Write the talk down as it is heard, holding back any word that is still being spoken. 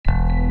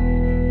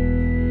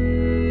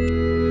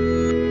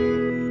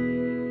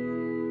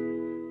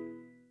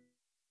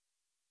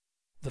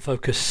The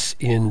focus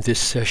in this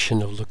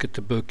session of Look at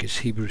the Book is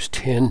Hebrews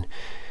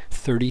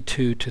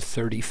 10:32 to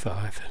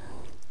 35.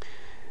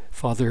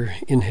 Father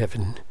in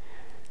heaven,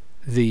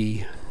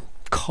 the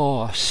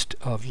cost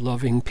of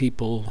loving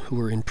people who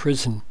are in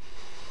prison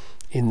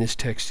in this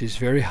text is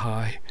very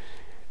high,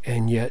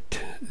 and yet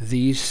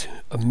these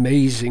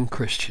amazing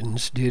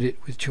Christians did it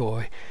with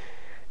joy,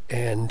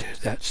 and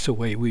that's the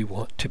way we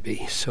want to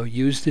be. So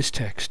use this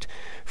text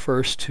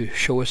first to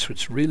show us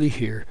what's really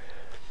here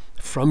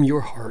from your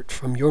heart,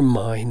 from your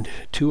mind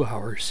to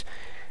ours,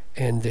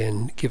 and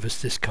then give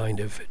us this kind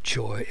of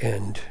joy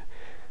and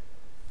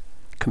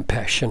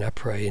compassion, I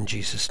pray in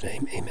Jesus'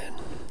 name. Amen.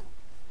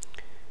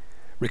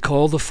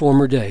 Recall the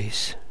former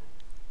days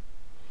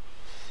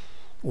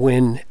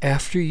when,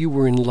 after you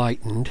were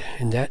enlightened,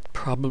 and that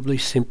probably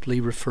simply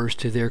refers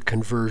to their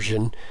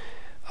conversion.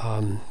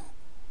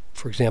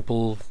 For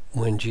example,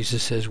 when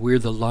Jesus says we're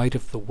the light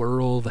of the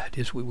world, that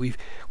is, we've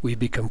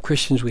become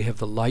Christians, we have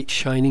the light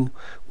shining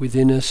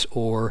within us.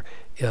 Or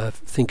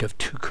think of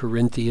 2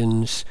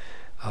 Corinthians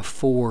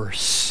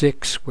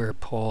 4:6, where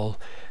Paul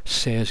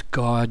says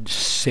God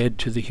said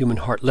to the human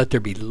heart, let there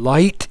be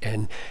light,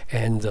 and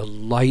the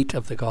light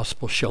of the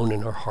gospel shone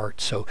in our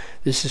hearts. So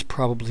this is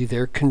probably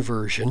their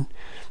conversion.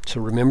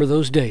 So remember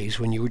those days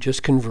when you were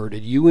just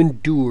converted. You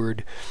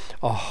endured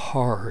a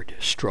hard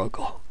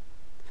struggle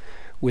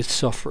with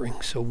suffering.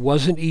 So it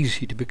wasn't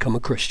easy to become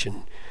a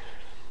Christian,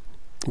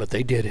 but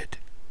they did it.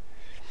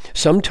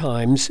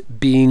 Sometimes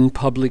being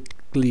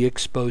publicly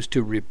exposed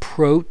to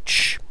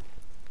reproach,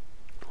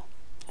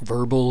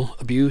 verbal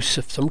abuse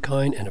of some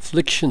kind, and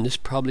affliction. This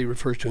probably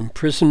refers to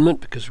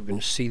imprisonment, because we're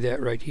going to see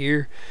that right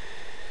here.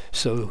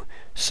 So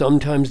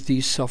sometimes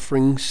these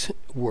sufferings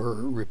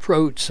were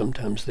reproach,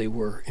 sometimes they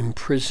were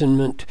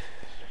imprisonment,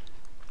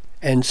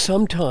 and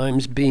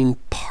sometimes being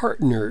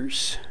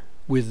partners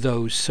with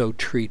those so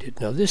treated.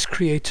 Now this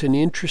creates an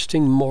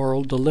interesting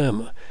moral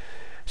dilemma.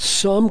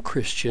 Some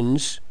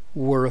Christians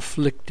were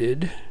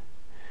afflicted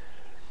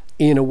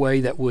in a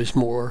way that was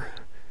more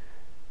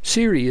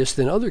serious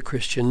than other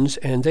Christians,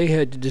 and they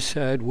had to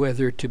decide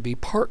whether to be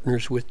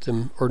partners with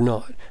them or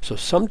not. So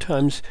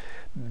sometimes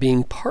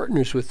being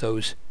partners with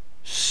those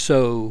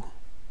so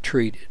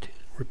treated,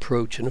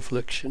 reproach and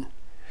affliction.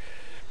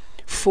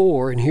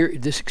 4, and here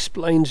this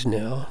explains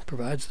now,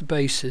 provides the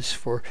basis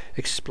for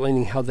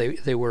explaining how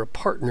they were a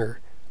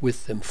partner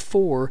with them.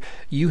 4,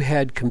 you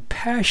had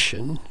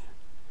compassion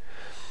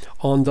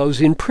on those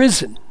in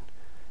prison.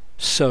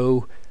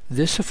 So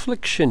this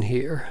affliction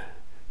here,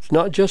 it's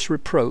not just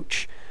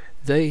reproach.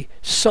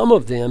 Some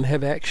of them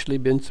have actually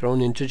been thrown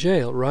into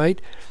jail,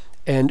 right?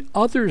 And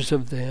others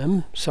of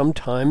them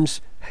sometimes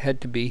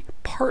had to be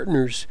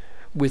partners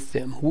with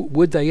them.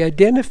 Would they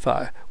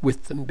identify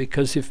with them?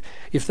 Because if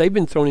they've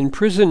been thrown in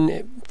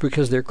prison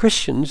because they're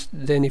Christians,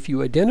 then if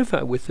you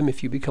identify with them,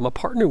 if you become a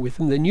partner with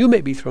them, then you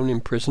may be thrown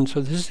in prison.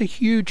 So this is a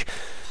huge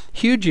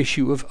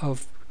issue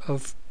of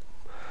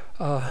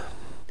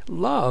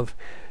love,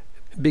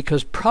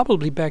 because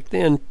probably back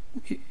then,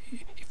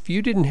 if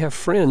you didn't have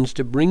friends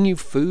to bring you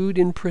food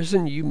in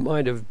prison, you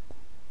might have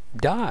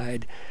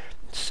died.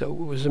 So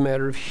it was a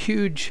matter of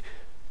huge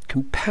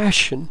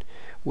compassion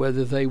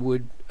whether they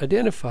would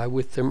identify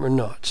with them or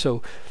not.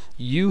 So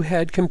you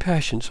had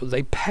compassion. So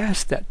they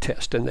passed that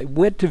test, and they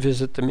went to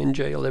visit them in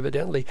jail,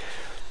 evidently.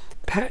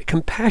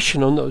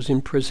 Compassion on those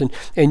in prison,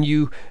 and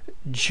you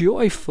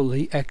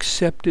joyfully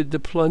accepted the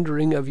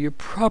plundering of your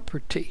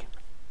property.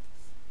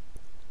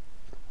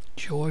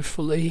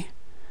 Joyfully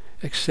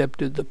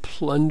accepted the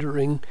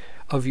plundering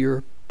of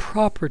your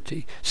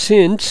property.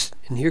 Since,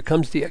 and here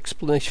comes the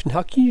explanation,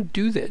 how can you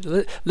do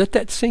that? Let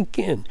that sink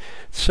in.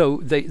 So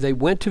they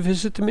went to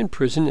visit them in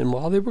prison, and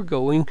while they were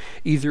going,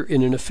 either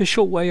in an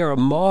official way or a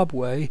mob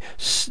way,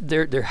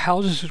 their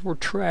houses were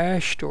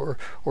trashed,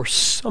 or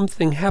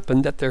something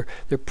happened that their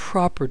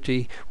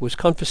property was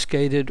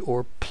confiscated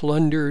or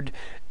plundered,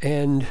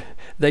 and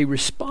they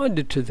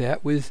responded to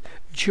that with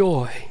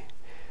joy.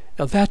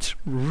 Now that's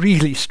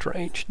really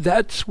strange.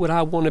 That's what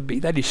I want to be.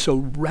 That is so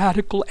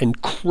radical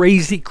and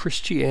crazy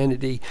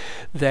Christianity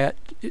that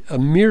a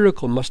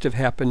miracle must have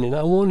happened. And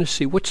I want to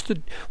see what's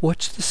the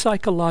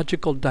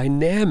psychological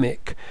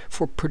dynamic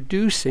for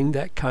producing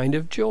that kind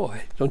of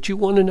joy. Don't you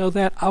want to know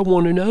that? I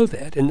want to know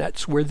that. And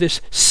that's where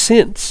this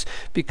sense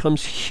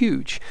becomes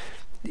huge.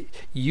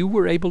 You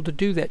were able to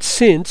do that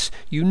since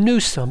you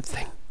knew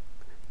something.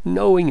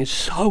 Knowing is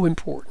so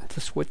important.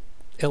 That's what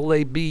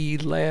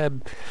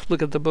lab,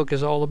 Look at the Book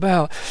is all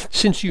about.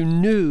 Since you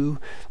knew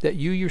that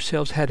you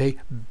yourselves had a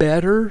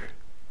better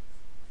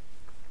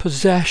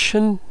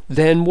possession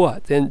than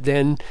what?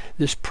 Than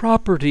this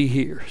property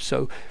here.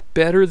 So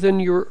better than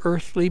your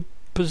earthly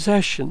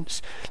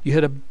possessions. You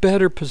had a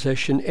better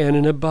possession and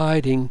an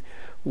abiding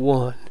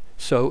one.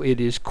 So it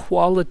is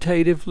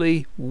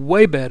qualitatively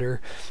way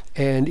better,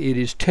 and it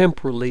is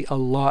temporally a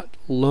lot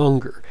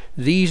longer.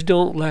 These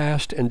don't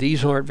last, and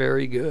these aren't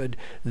very good.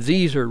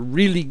 These are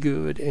really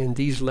good, and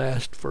these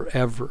last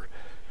forever.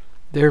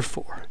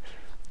 Therefore,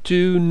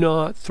 do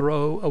not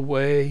throw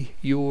away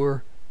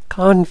your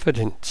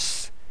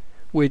confidence,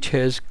 which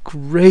has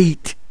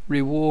great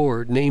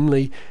reward,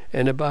 namely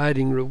an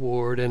abiding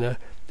reward and a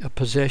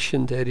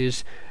possession that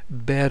is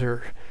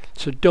better.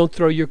 So don't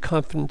throw your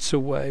confidence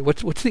away.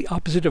 What's the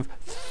opposite of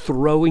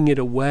throwing it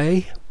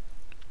away?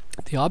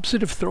 The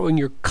opposite of throwing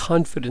your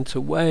confidence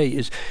away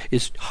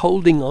is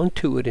holding on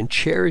to it and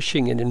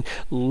cherishing it and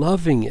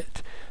loving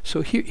it.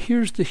 So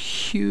here's the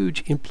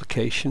huge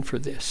implication for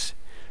this.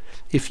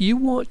 If you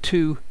want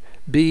to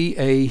be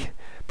a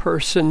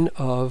person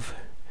of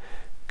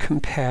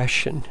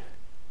compassion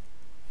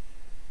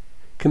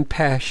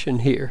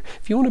here,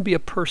 if you want to be a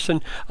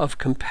person of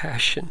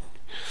compassion,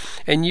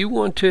 and you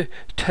want to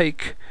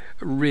take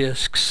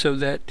risks so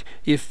that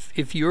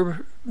if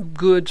your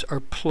goods are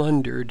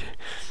plundered,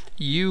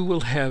 you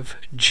will have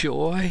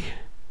joy,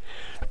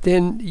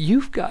 then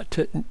you've got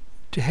to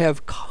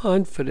have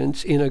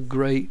confidence in a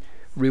great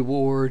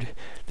reward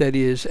that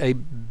is a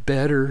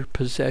better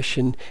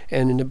possession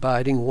and an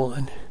abiding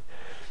one.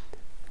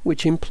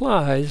 Which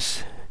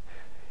implies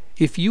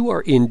if you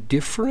are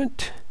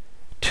indifferent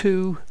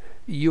to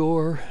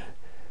your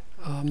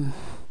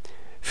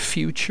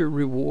future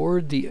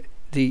reward,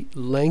 the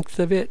length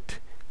of it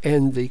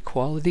and the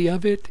quality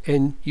of it,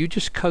 and you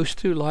just coast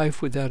through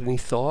life without any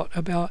thought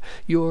about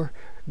your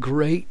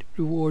great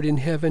reward in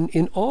heaven,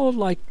 in all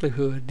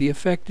likelihood the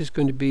effect is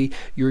going to be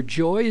your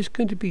joy is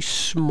going to be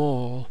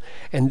small,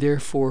 and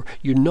therefore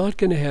you're not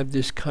going to have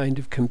this kind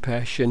of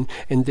compassion,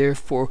 and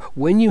therefore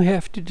when you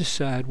have to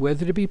decide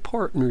whether to be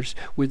partners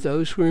with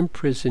those who are in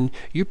prison,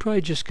 you're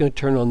probably just going to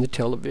turn on the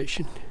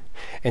television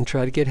and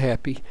try to get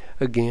happy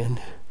again.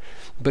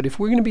 But if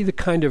we're going to be the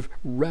kind of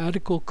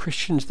radical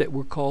Christians that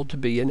we're called to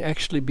be, and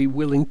actually be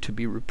willing to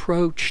be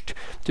reproached,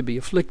 to be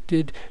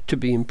afflicted, to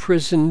be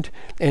imprisoned,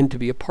 and to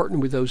be a partner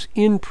with those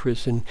in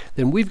prison,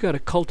 then we've got to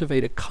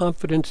cultivate a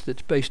confidence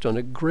that's based on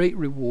a great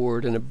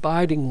reward, an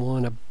abiding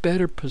one, a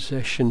better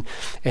possession,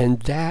 and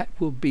that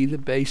will be the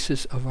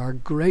basis of our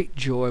great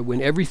joy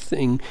when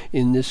everything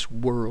in this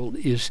world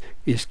is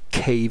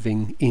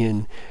caving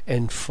in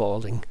and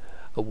falling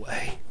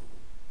away.